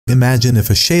Imagine if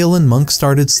a Shaolin monk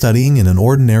started studying in an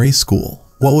ordinary school.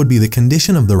 What would be the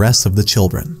condition of the rest of the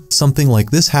children? Something like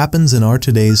this happens in our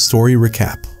today's story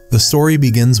recap. The story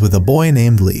begins with a boy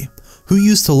named Li, who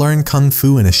used to learn Kung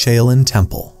Fu in a Shaolin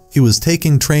temple. He was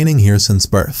taking training here since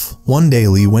birth. One day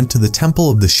Li went to the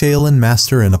temple of the Shaolin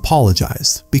master and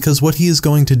apologized, because what he is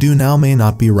going to do now may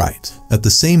not be right. At the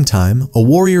same time, a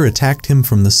warrior attacked him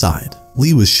from the side.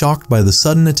 Li was shocked by the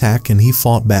sudden attack and he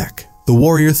fought back. The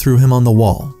warrior threw him on the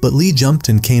wall, but Li jumped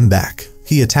and came back.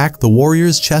 He attacked the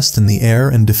warrior's chest in the air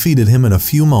and defeated him in a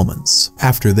few moments.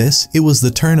 After this, it was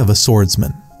the turn of a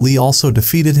swordsman. Li also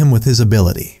defeated him with his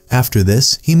ability. After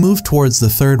this, he moved towards the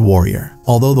third warrior.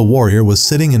 Although the warrior was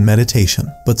sitting in meditation,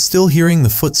 but still hearing the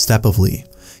footstep of Li,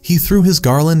 he threw his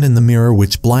garland in the mirror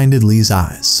which blinded Li's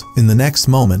eyes. In the next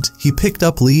moment, he picked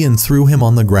up Li and threw him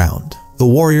on the ground. The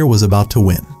warrior was about to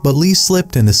win, but Li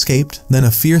slipped and escaped. Then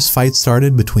a fierce fight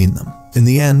started between them. In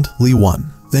the end, Li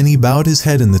won. Then he bowed his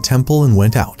head in the temple and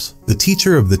went out. The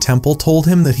teacher of the temple told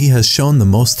him that he has shown the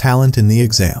most talent in the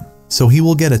exam, so he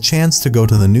will get a chance to go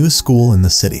to the new school in the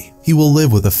city. He will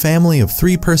live with a family of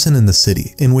 3 persons in the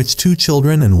city, in which 2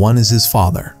 children and 1 is his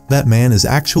father. That man is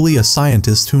actually a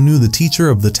scientist who knew the teacher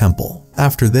of the temple.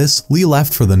 After this, Li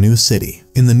left for the new city.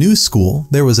 In the new school,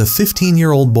 there was a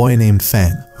 15-year-old boy named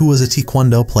Fang, who was a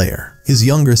taekwondo player. His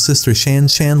younger sister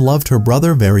Shan loved her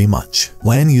brother very much.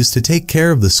 Lan used to take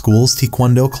care of the school's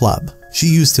taekwondo club. She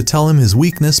used to tell him his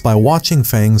weakness by watching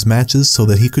Fang's matches so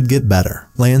that he could get better.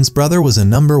 Lan's brother was a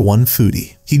 #1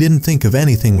 foodie. He didn't think of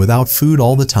anything without food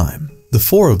all the time. The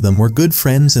 4 of them were good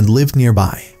friends and lived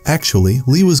nearby. Actually,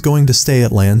 Li was going to stay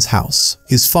at Lan's house.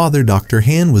 His father, Dr.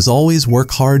 Han, was always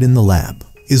work hard in the lab.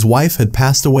 His wife had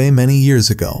passed away many years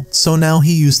ago, so now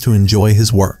he used to enjoy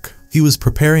his work. He was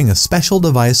preparing a special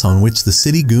device on which the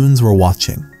city goons were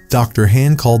watching. Dr.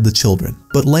 Han called the children,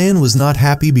 but Lan was not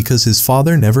happy because his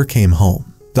father never came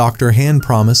home. Dr. Han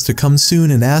promised to come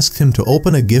soon and asked him to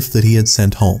open a gift that he had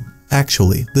sent home.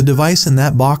 Actually, the device in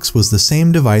that box was the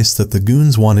same device that the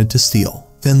goons wanted to steal.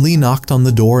 Then Li knocked on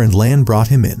the door and Lan brought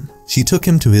him in. She took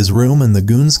him to his room and the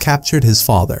goons captured his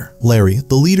father. Larry,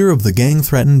 the leader of the gang,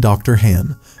 threatened Dr.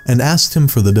 Han and asked him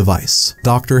for the device.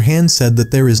 Dr. Han said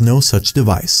that there is no such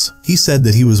device. He said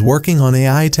that he was working on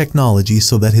AI technology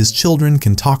so that his children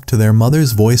can talk to their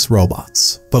mother's voice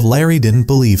robots. But Larry didn't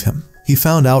believe him. He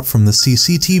found out from the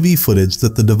CCTV footage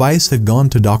that the device had gone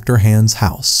to Dr. Han's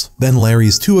house. Then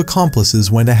Larry's 2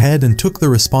 accomplices went ahead and took the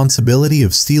responsibility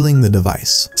of stealing the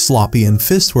device. Sloppy and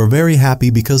Fist were very happy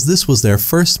because this was their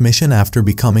first mission after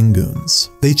becoming goons.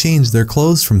 They changed their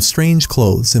clothes from strange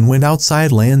clothes and went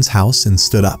outside Lan's house and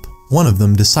stood up. One of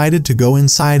them decided to go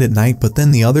inside at night, but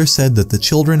then the other said that the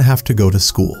children have to go to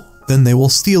school. Then they will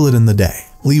steal it in the day.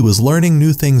 Li was learning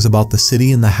new things about the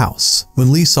city in the house.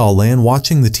 When Li saw Lan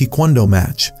watching the taekwondo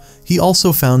match, he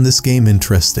also found this game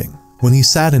interesting. When he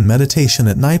sat in meditation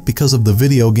at night because of the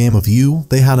video game of You,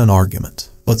 they had an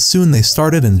argument. But soon they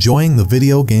started enjoying the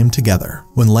video game together.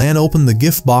 When Lan opened the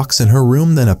gift box in her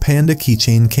room, then a panda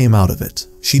keychain came out of it.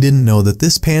 She didn't know that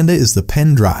this panda is the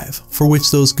pen drive, for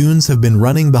which those goons have been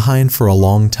running behind for a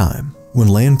long time. When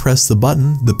Lan pressed the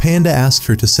button, the panda asked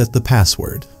her to set the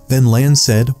password. Then Lan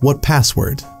said, "What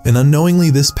password?" And unknowingly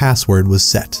this password was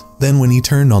set. Then when he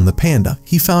turned on the panda,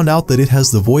 he found out that it has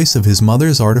the voice of his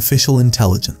mother's artificial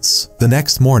intelligence. The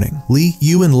next morning, Li,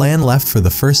 Yu and Lan left for the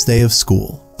first day of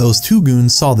school. Those 2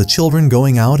 goons saw the children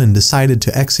going out and decided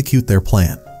to execute their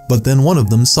plan. But then one of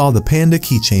them saw the panda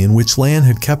keychain which Lan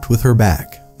had kept with her bag.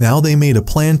 Now they made a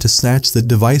plan to snatch the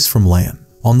device from Lan.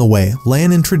 On the way,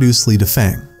 Lan introduced Li to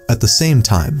Fang. At the same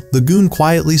time, the goon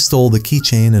quietly stole the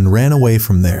keychain and ran away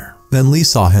from there. Then Li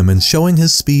saw him and showing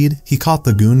his speed, he caught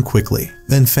the goon quickly.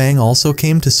 Then Fang also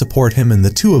came to support him and the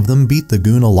 2 of them beat the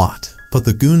goon a lot. But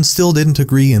the goon still didn't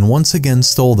agree and once again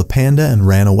stole the panda and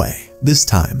ran away. This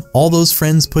time, all those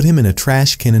friends put him in a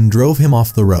trash can and drove him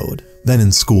off the road. Then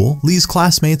in school, Li's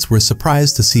classmates were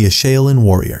surprised to see a Shaolin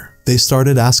warrior. They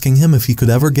started asking him if he could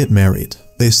ever get married.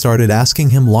 They started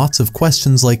asking him lots of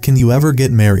questions like, "Can you ever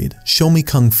get married? Show me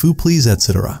Kung Fu please,"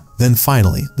 etc. Then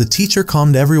finally, the teacher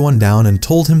calmed everyone down and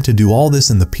told him to do all this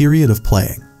in the period of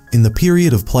playing. In the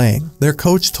period of playing, their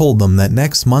coach told them that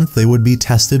next month they would be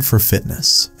tested for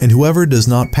fitness, and whoever does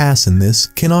not pass in this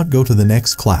cannot go to the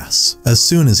next class. As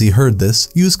soon as he heard this,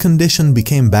 Yu's condition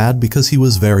became bad because he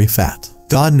was very fat.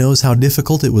 God knows how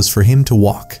difficult it was for him to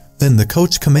walk. Then the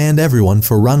coach commanded everyone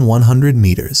for run 100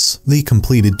 meters. Li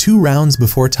completed 2 rounds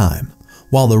before time,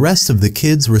 while the rest of the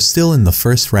kids were still in the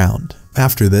first round.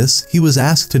 After this, he was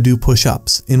asked to do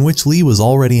push-ups, in which Li was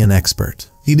already an expert.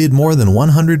 He did more than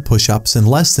 100 push-ups and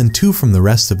less than 2 from the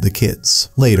rest of the kids.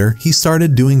 Later, he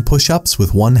started doing push-ups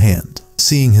with 1 hand.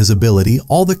 Seeing his ability,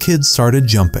 all the kids started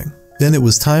jumping. Then it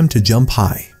was time to jump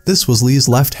high. This was Lee's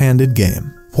left-handed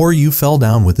game. Poor Yu fell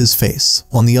down with his face.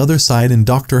 On the other side in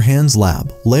Dr. Han's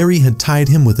lab, Larry had tied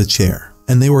him with a chair,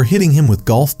 and they were hitting him with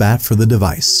golf bat for the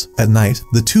device. At night,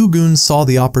 the two goons saw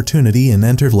the opportunity and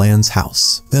entered Lan's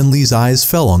house. Then Lee's eyes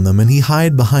fell on them and he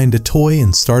hid behind a toy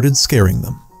and started scaring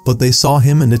them. But they saw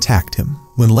him and attacked him.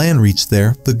 When Lan reached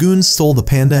there, the goons stole the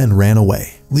panda and ran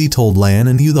away. Lee told Lan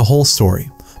and Yu the whole story,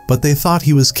 but they thought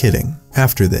he was kidding.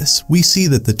 After this, we see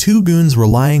that the two goons were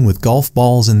lying with golf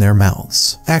balls in their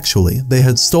mouths. Actually, they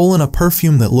had stolen a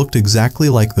perfume that looked exactly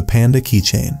like the panda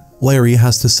keychain. Larry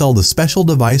has to sell the special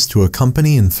device to a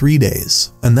company in 3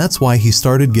 days, and that's why he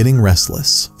started getting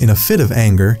restless. In a fit of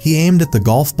anger, he aimed at the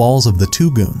golf balls of the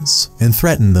two goons and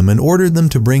threatened them and ordered them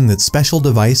to bring that special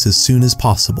device as soon as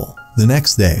possible. The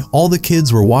next day, all the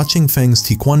kids were watching Feng's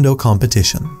taekwondo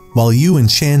competition, while Yu and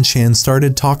Shan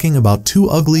started talking about two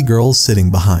ugly girls sitting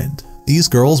behind. These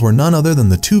girls were none other than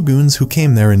the two goons who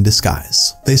came there in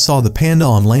disguise. They saw the panda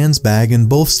on Lan's bag and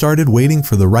both started waiting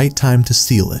for the right time to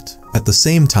steal it. At the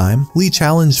same time, Lee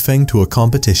challenged Feng to a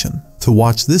competition. To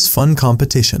watch this fun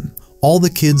competition, all the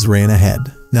kids ran ahead.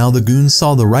 Now the goons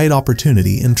saw the right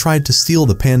opportunity and tried to steal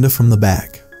the panda from the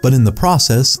bag. But in the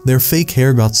process, their fake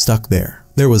hair got stuck there.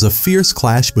 There was a fierce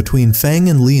clash between Feng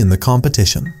and Lee in the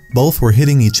competition. Both were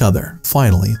hitting each other.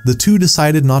 Finally, the two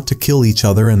decided not to kill each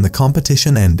other and the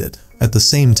competition ended. At the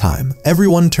same time,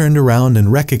 everyone turned around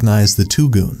and recognized the two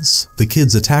goons. The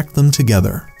kids attacked them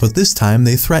together, but this time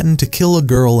they threatened to kill a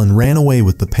girl and ran away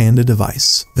with the panda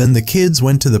device. Then the kids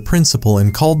went to the principal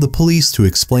and called the police to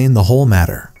explain the whole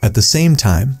matter. At the same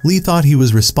time, Lee thought he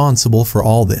was responsible for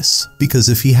all this, because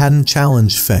if he hadn't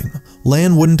challenged Feng,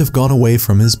 Lan wouldn't have gone away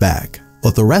from his bag.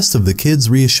 But the rest of the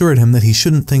kids reassured him that he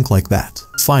shouldn't think like that.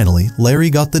 Finally, Larry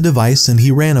got the device and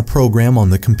he ran a program on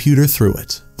the computer through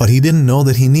it. But he didn't know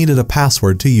that he needed a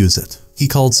password to use it. He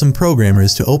called some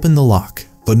programmers to open the lock,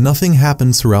 but nothing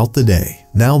happened throughout the day.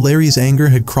 Now Larry's anger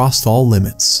had crossed all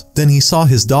limits. Then he saw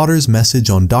his daughter's message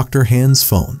on Dr. Han's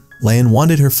phone. Lan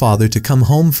wanted her father to come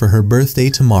home for her birthday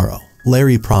tomorrow.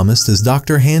 Larry promised as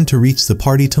Dr. Han to reach the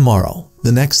party tomorrow.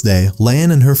 The next day,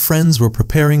 Lan and her friends were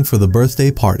preparing for the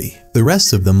birthday party. The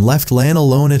rest of them left Lan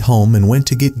alone at home and went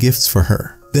to get gifts for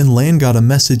her. Then Lan got a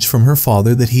message from her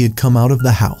father that he had come out of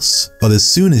the house. But as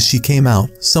soon as she came out,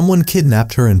 someone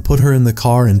kidnapped her and put her in the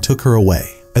car and took her away.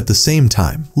 At the same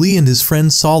time, Lee and his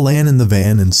friends saw Lan in the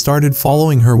van and started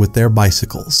following her with their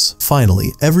bicycles.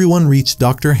 Finally, everyone reached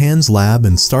Dr. Han's lab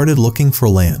and started looking for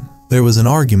Lan. There was an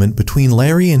argument between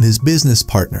Larry and his business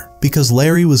partner because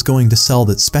Larry was going to sell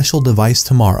that special device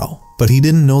tomorrow, but he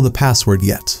didn't know the password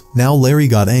yet. Now Larry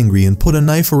got angry and put a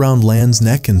knife around Lan's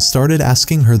neck and started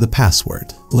asking her the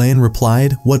password. Lan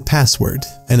replied, "What password?"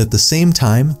 And at the same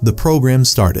time, the program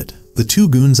started. The two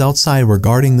goons outside were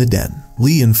guarding the den.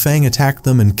 Lee and Feng attacked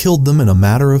them and killed them in a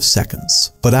matter of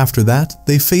seconds. But after that,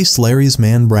 they faced Larry's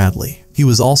man Bradley. He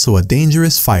was also a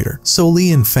dangerous fighter, so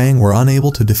Lee and Feng were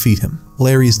unable to defeat him.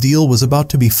 Larry's deal was about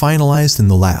to be finalized in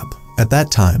the lab. At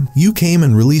that time, Yu came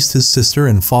and released his sister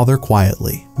and father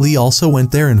quietly. Lee also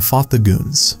went there and fought the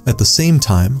goons. At the same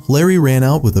time, Larry ran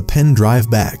out with a pen drive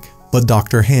bag. But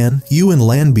Dr. Han, Yu and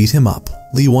Lan beat him up.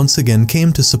 Lee once again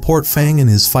came to support Feng in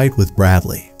his fight with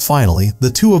Bradley. Finally, the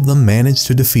two of them managed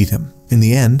to defeat him. In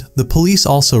the end, the police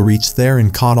also reached there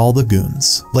and caught all the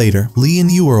goons. Later, Lee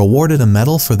and Yu were awarded a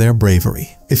medal for their bravery.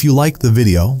 If you liked the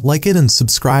video, like it and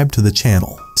subscribe to the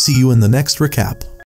channel. See you in the next recap.